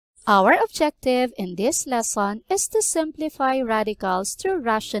Our objective in this lesson is to simplify radicals through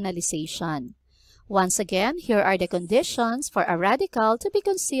rationalization. Once again, here are the conditions for a radical to be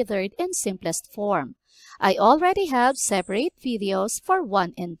considered in simplest form. I already have separate videos for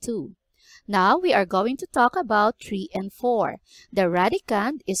 1 and 2. Now we are going to talk about 3 and 4. The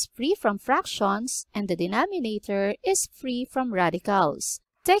radicand is free from fractions and the denominator is free from radicals.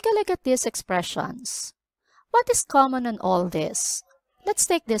 Take a look at these expressions. What is common in all this? Let's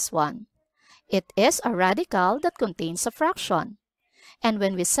take this one. It is a radical that contains a fraction. And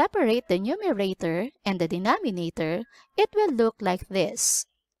when we separate the numerator and the denominator, it will look like this.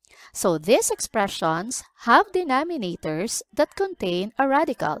 So these expressions have denominators that contain a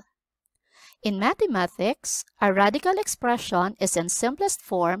radical. In mathematics, a radical expression is in simplest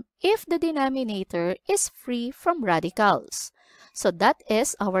form if the denominator is free from radicals. So that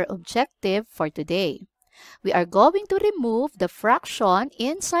is our objective for today. We are going to remove the fraction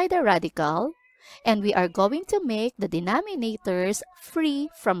inside the radical, and we are going to make the denominators free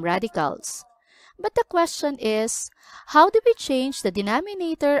from radicals. But the question is, how do we change the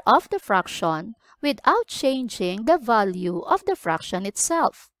denominator of the fraction without changing the value of the fraction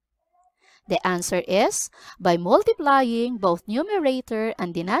itself? The answer is by multiplying both numerator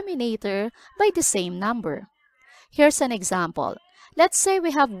and denominator by the same number. Here's an example. Let's say we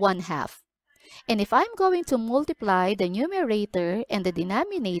have 1/2. And if I'm going to multiply the numerator and the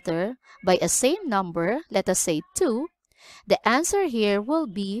denominator by a same number, let us say 2, the answer here will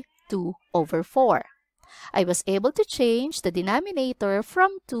be 2/4. I was able to change the denominator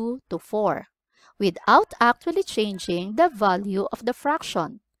from 2 to 4 without actually changing the value of the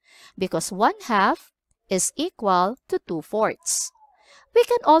fraction, because 1/2 is equal to 2/4. We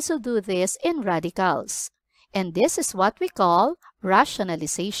can also do this in radicals. And this is what we call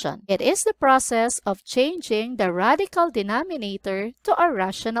rationalization. It is the process of changing the radical denominator to a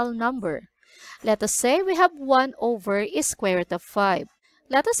rational number. Let us say we have 1/square root of 5.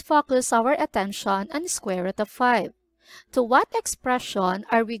 Let us focus our attention on square root of 5. To what expression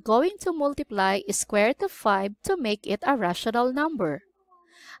are we going to multiply square root of 5 to make it a rational number?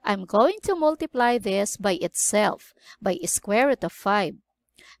 I'm going to multiply this by itself, by square root of 5.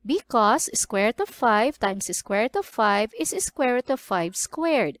 Because square root of 5 times square root of 5 is square root of 5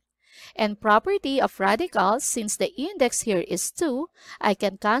 squared. And property of radicals, since the index here is 2, I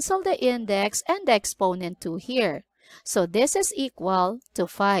can cancel the index and the exponent 2 here. So this is equal to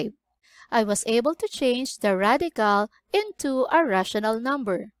 5. I was able to change the radical into a rational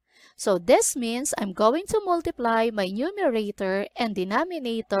number. So this means I'm going to multiply my numerator and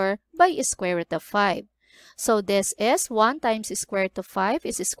denominator by square root of 5. So this is 1 times square root of 5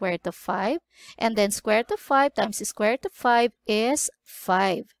 is square root of 5. And then square root of 5 times square root of 5 is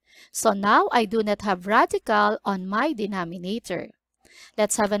 5. So now I do not have radical on my denominator.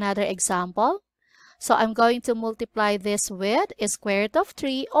 Let's have another example. So I'm going to multiply this with square root of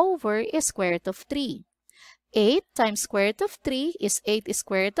 3 over square root of 3. 8 times square root of 3 is 8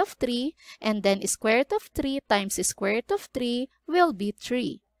 square root of 3. And then square root of 3 times square root of 3 will be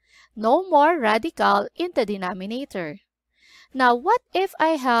 3. No more radical in the denominator. Now, what if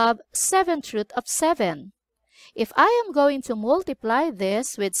I have 7th root of 7? If I am going to multiply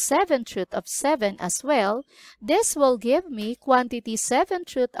this with 7th root of 7 as well, this will give me quantity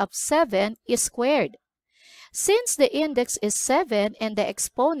 7th root of 7 is squared. Since the index is 7 and the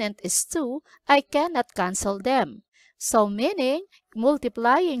exponent is 2, I cannot cancel them. So meaning,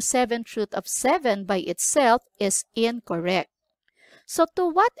 multiplying 7th root of 7 by itself is incorrect. So to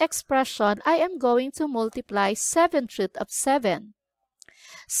what expression I am going to multiply 7th root of 7?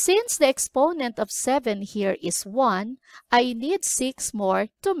 Since the exponent of 7 here is 1, I need 6 more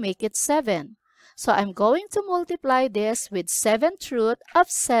to make it 7. So I'm going to multiply this with 7th root of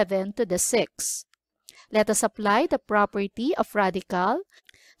 7 to the 6. Let us apply the property of radical.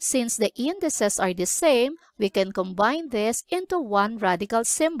 Since the indices are the same, we can combine this into one radical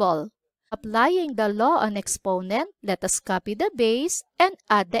symbol. Applying the law on exponent, let us copy the base and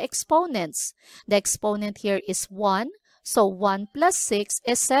add the exponents. The exponent here is 1, so 1 plus 6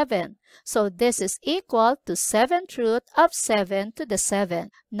 is 7. So this is equal to 7th root of 7 to the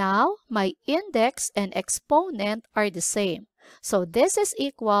 7. Now, my index and exponent are the same. So this is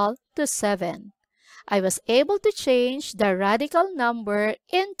equal to 7. I was able to change the radical number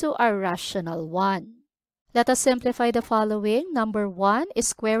into a rational one. Let us simplify the following. Number 1 is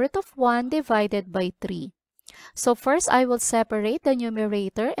square root of 1 divided by 3. So first, I will separate the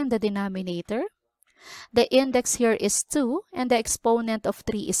numerator and the denominator. The index here is 2 and the exponent of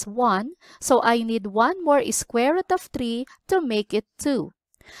 3 is 1. So I need one more square root of 3 to make it 2.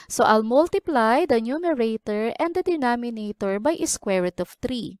 So I'll multiply the numerator and the denominator by square root of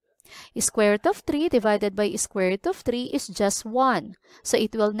 3. Square root of 3 divided by square root of 3 is just 1. So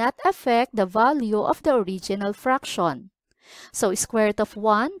it will not affect the value of the original fraction. So square root of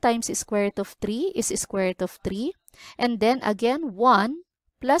 1 times square root of 3 is square root of 3. And then again 1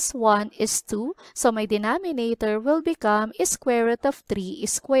 plus 1 is 2. So my denominator will become square root of 3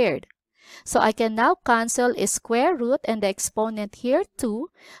 squared. So I can now cancel a square root and the exponent here 2.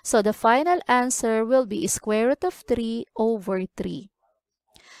 So the final answer will be square root of 3 over 3.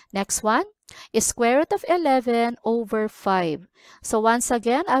 Next one is square root of 11 over 5. So once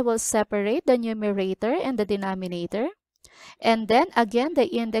again, I will separate the numerator and the denominator. And then again, the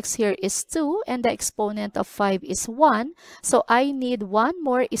index here is 2 and the exponent of 5 is 1. So I need one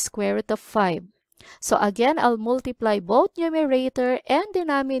more square root of 5. So again, I'll multiply both numerator and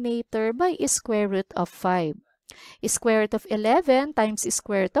denominator by square root of 5. Square root of 11 times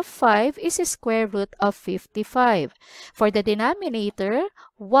square root of 5 is square root of 55. For the denominator,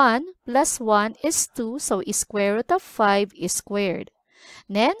 1 plus 1 is 2, so square root of 5 is squared.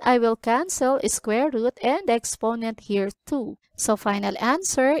 Then I will cancel square root and the exponent here 2. So final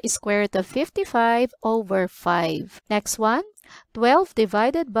answer is square root of 55 over 5. Next one, 12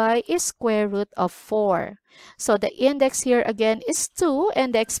 divided by is square root of 4. So the index here again is 2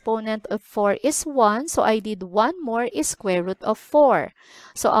 and the exponent of 4 is 1. So I need one more is square root of 4.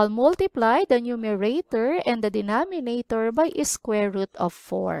 So I'll multiply the numerator and the denominator by square root of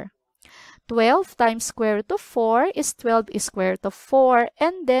 4. 12 times square root of 4 is 12 square root of 4,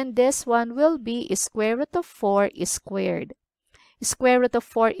 and then this one will be square root of 4 squared. Square root of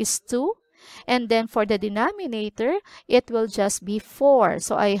 4 is 2, and then for the denominator, it will just be 4.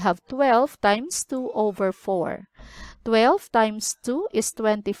 So I have 12 times 2 over 4. 12 times 2 is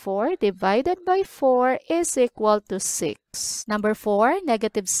 24 divided by 4 is equal to 6. Number 4,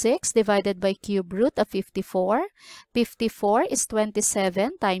 negative 6 divided by cube root of 54. 54 is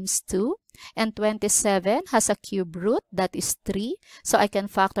 27 times 2. And 27 has a cube root, that is 3. So I can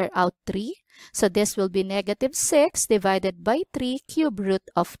factor out 3. So this will be negative 6 divided by 3 cube root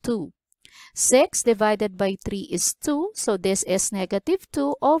of 2. 6 divided by 3 is 2. So this is negative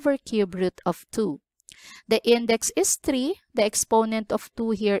 2 over cube root of 2. The index is 3. The exponent of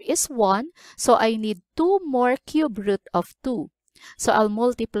 2 here is 1. So I need 2 more cube root of 2. So I'll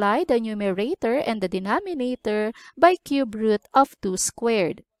multiply the numerator and the denominator by cube root of 2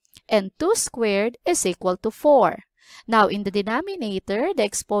 squared. And 2 squared is equal to 4. Now in the denominator, the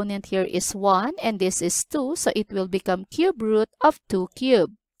exponent here is 1 and this is 2. So it will become cube root of 2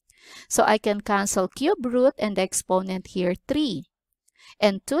 cubed. So I can cancel cube root and the exponent here 3.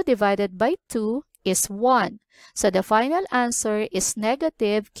 And 2 divided by 2 is 1. So the final answer is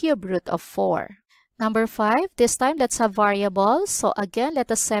negative cube root of 4. Number 5, this time let's have variables. So again,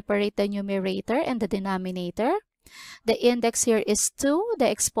 let us separate the numerator and the denominator. The index here is 2. The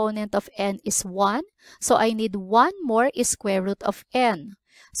exponent of n is 1. So I need one more square root of n.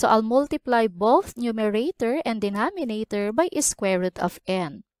 So I'll multiply both numerator and denominator by square root of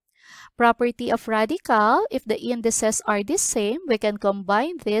n. Property of radical, if the indices are the same, we can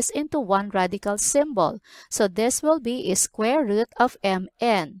combine this into one radical symbol. So this will be a square root of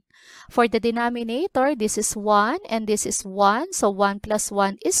mn. For the denominator, this is 1 and this is 1. So 1 plus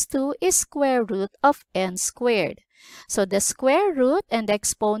 1 is 2 is square root of n squared. So the square root and the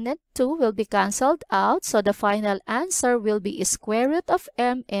exponent 2 will be cancelled out. So the final answer will be square root of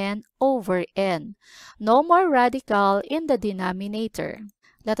mn over n. No more radical in the denominator.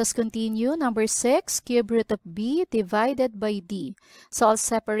 Let us continue. Number 6, cube root of b divided by d. So I'll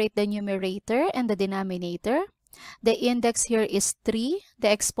separate the numerator and the denominator. The index here is 3. The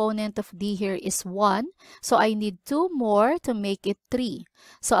exponent of d here is 1. So I need 2 more to make it 3.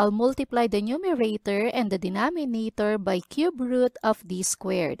 So I'll multiply the numerator and the denominator by cube root of d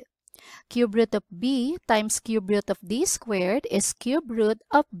squared. Cube root of b times cube root of d squared is cube root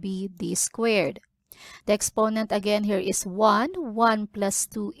of b d squared. The exponent again here is 1. 1 plus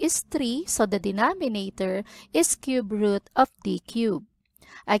 2 is 3. So the denominator is cube root of d cubed.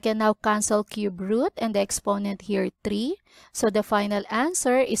 I can now cancel cube root and the exponent here 3. So the final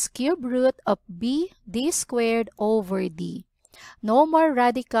answer is cube root of b d squared over d. No more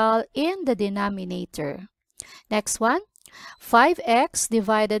radical in the denominator. Next one, 5x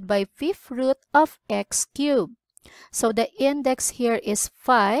divided by fifth root of x cubed. So the index here is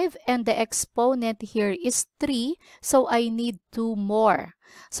 5 and the exponent here is 3. So I need 2 more.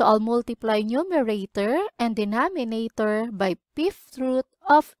 So I'll multiply numerator and denominator by fifth root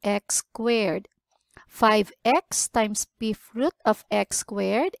of x squared. 5x times fifth root of x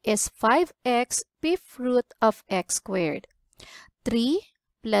squared is 5x fifth root of x squared. 3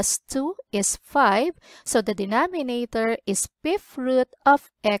 plus 2 is 5. So the denominator is fifth root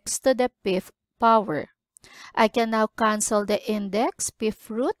of x to the fifth power. I can now cancel the index, fifth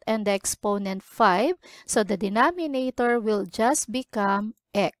root, and the exponent 5. So the denominator will just become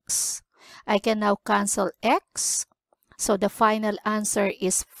x. I can now cancel x. So the final answer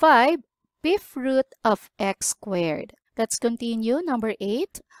is 5, fifth root of x squared. Let's continue. Number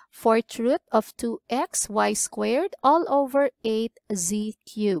 8, fourth root of 2xy squared all over 8z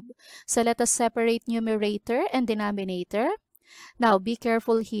cubed. So let us separate numerator and denominator. Now, be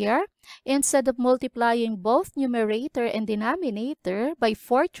careful here. Instead of multiplying both numerator and denominator by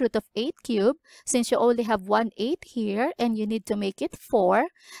fourth root of 8 cubed, since you only have 1 8 here and you need to make it 4,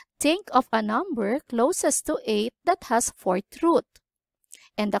 think of a number closest to 8 that has fourth root.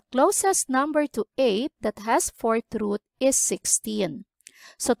 And the closest number to 8 that has fourth root is 16.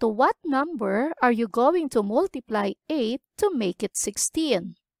 So to what number are you going to multiply 8 to make it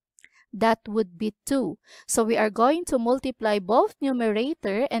 16? That would be 2. So we are going to multiply both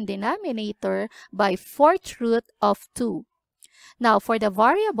numerator and denominator by fourth root of 2. Now for the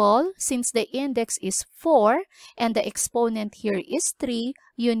variable, since the index is 4 and the exponent here is 3,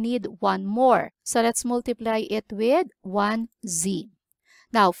 you need one more. So let's multiply it with 1z.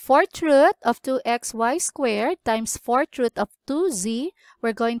 Now, fourth root of 2xy squared times fourth root of 2z,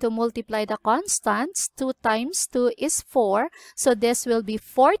 we're going to multiply the constants. 2 times 2 is 4. So this will be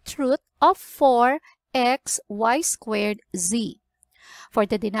fourth root of 4xy squared z. For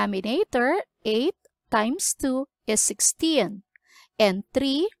the denominator, 8 times 2 is 16. And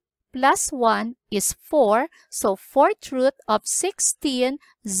 3 plus 1 is 4. So fourth root of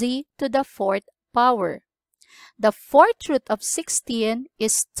 16z to the fourth power. The fourth root of 16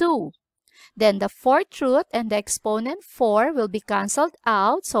 is 2. Then the fourth root and the exponent 4 will be cancelled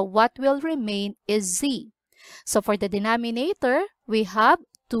out. So what will remain is z. So for the denominator, we have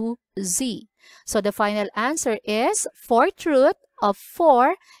 2z. So the final answer is fourth root of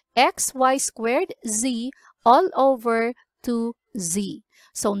 4xy squared z all over 2z.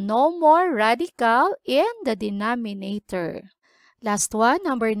 So no more radical in the denominator. Last one,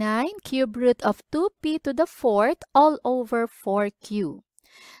 number 9, cube root of 2p to the fourth all over 4q.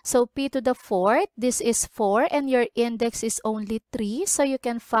 So p to the fourth, this is 4 and your index is only 3, so you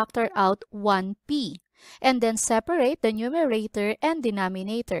can factor out 1p. And then separate the numerator and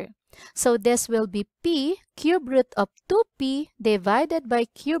denominator. So this will be p cube root of 2p divided by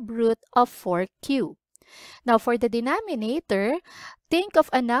cube root of 4q. Now for the denominator, think of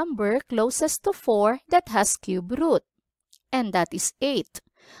a number closest to 4 that has cube root. And that is 8.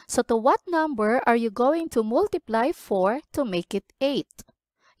 So to what number are you going to multiply 4 to make it 8?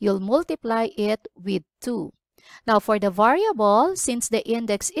 You'll multiply it with 2. Now for the variable, since the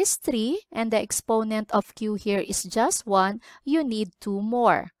index is 3 and the exponent of q here is just 1, you need 2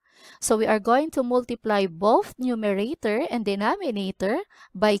 more. So we are going to multiply both numerator and denominator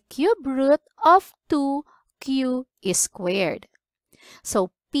by cube root of 2q squared.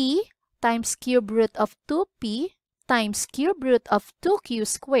 So p times cube root of 2p times cube root of 2q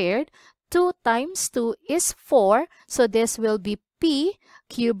squared. 2 times 2 is 4. So this will be p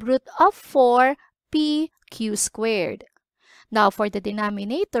cube root of 4p q squared. Now for the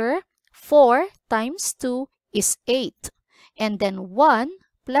denominator, 4 times 2 is 8. And then 1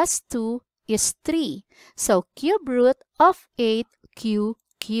 plus 2 is 3. So cube root of 8q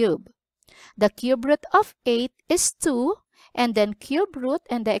cube. The cube root of 8 is 2. And then cube root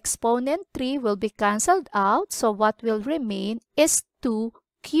and the exponent 3 will be cancelled out. So what will remain is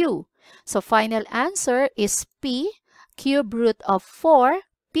 2q. So final answer is p cube root of 4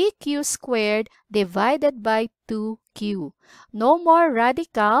 pq squared divided by 2q. No more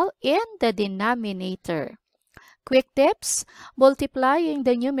radical in the denominator. Quick tips: multiplying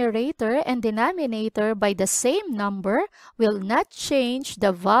the numerator and denominator by the same number will not change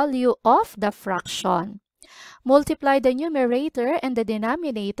the value of the fraction. Multiply the numerator and the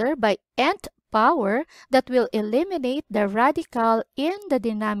denominator by nth power, that will eliminate the radical in the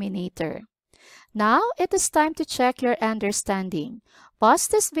denominator. Now, it is time to check your understanding. Pause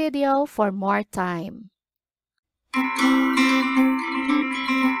this video for more time.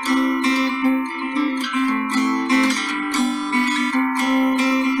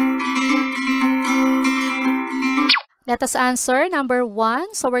 Let us answer number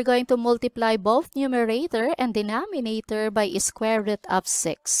 1. So we're going to multiply both numerator and denominator by square root of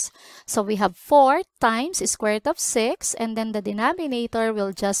 6. So we have 4 times square root of 6, and then the denominator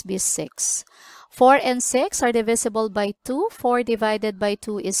will just be 6. 4 and 6 are divisible by 2. 4 divided by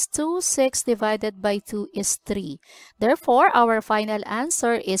 2 is 2. 6 divided by 2 is 3. Therefore, our final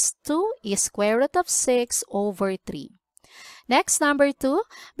answer is 2 square root of 6 over 3. Next, number 2.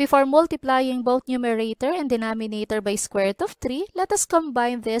 Before multiplying both numerator and denominator by square root of 3, let us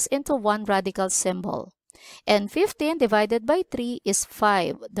combine this into one radical symbol. And 15 divided by 3 is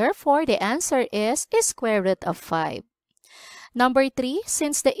 5. Therefore, the answer is square root of 5. Number 3,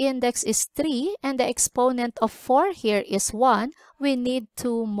 since the index is 3 and the exponent of 4 here is 1, we need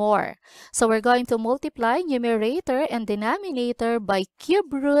 2 more. So we're going to multiply numerator and denominator by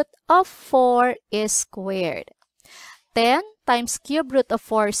cube root of 4 is squared. 10 times cube root of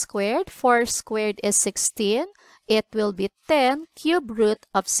 4 squared. 4 squared is 16. It will be 10 cube root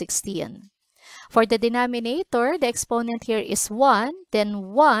of 16. For the denominator, the exponent here is 1.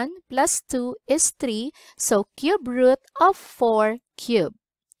 Then 1 plus 2 is 3. So cube root of 4 cube.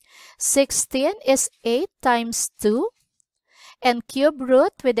 16 is 8 times 2. And cube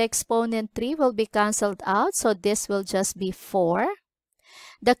root with the exponent 3 will be cancelled out. So this will just be 4.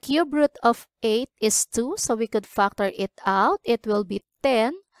 The cube root of 8 is 2, so we could factor it out. It will be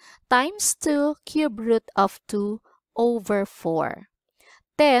 10 times 2 cube root of 2 over 4.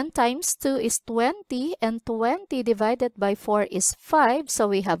 10 times 2 is 20, and 20 divided by 4 is 5, so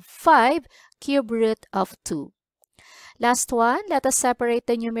we have 5 cube root of 2. Last one, let us separate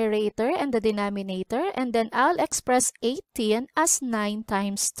the numerator and the denominator, and then I'll express 18 as 9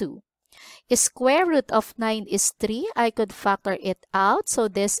 times 2. Square root of 9 is 3. I could factor it out. So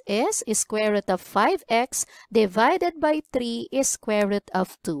this is square root of 5x divided by 3 is square root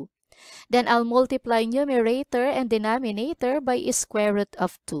of 2. Then I'll multiply numerator and denominator by square root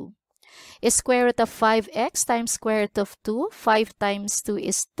of 2. Square root of 5x times square root of 2. 5 times 2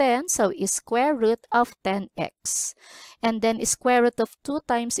 is 10. So square root of 10x. And then square root of 2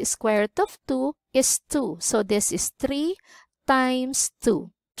 times square root of 2 is 2. So this is 3 times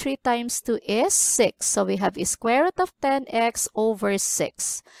 2. 3 times 2 is 6. So we have square root of 10x over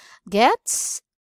 6. Gets?